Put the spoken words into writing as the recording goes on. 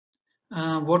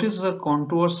What is the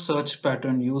contour search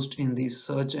pattern used in the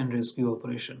search and rescue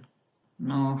operation?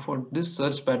 Now, for this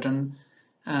search pattern,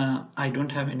 I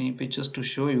don't have any pictures to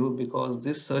show you because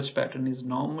this search pattern is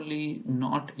normally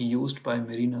not used by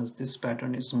mariners. This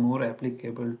pattern is more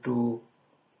applicable to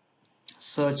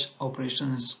search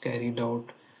operations carried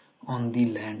out on the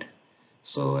land.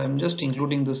 So I'm just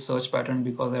including this search pattern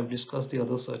because I've discussed the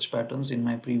other search patterns in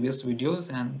my previous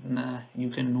videos, and you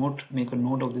can make a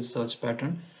note of this search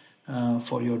pattern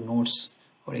for your notes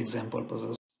or exam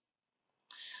purposes.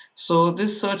 So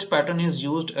this search pattern is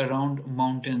used around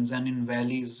mountains and in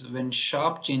valleys when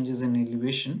sharp changes in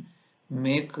elevation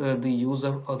make the use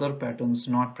of other patterns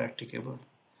not practicable.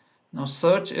 Now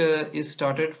search is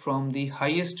started from the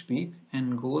highest peak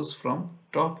and goes from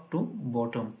top to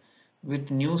bottom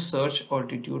with new search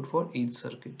altitude for each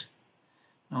circuit.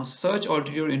 Now search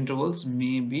altitude intervals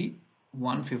may be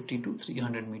 150 to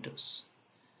 300 meters.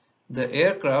 The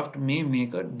aircraft may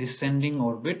make a descending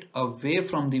orbit away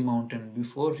from the mountain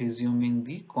before resuming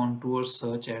the contour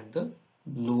search at the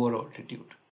lower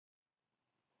altitude.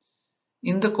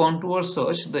 In the contour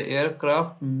search, the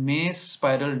aircraft may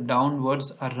spiral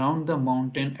downwards around the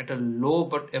mountain at a low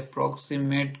but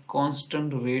approximate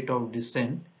constant rate of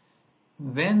descent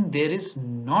when there is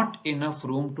not enough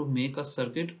room to make a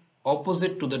circuit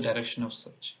opposite to the direction of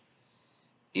search.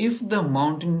 If the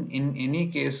mountain in any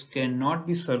case cannot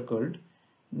be circled,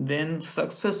 then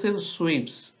successive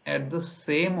sweeps at the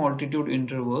same altitude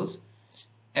intervals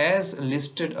as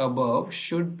listed above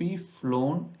should be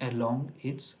flown along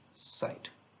its side.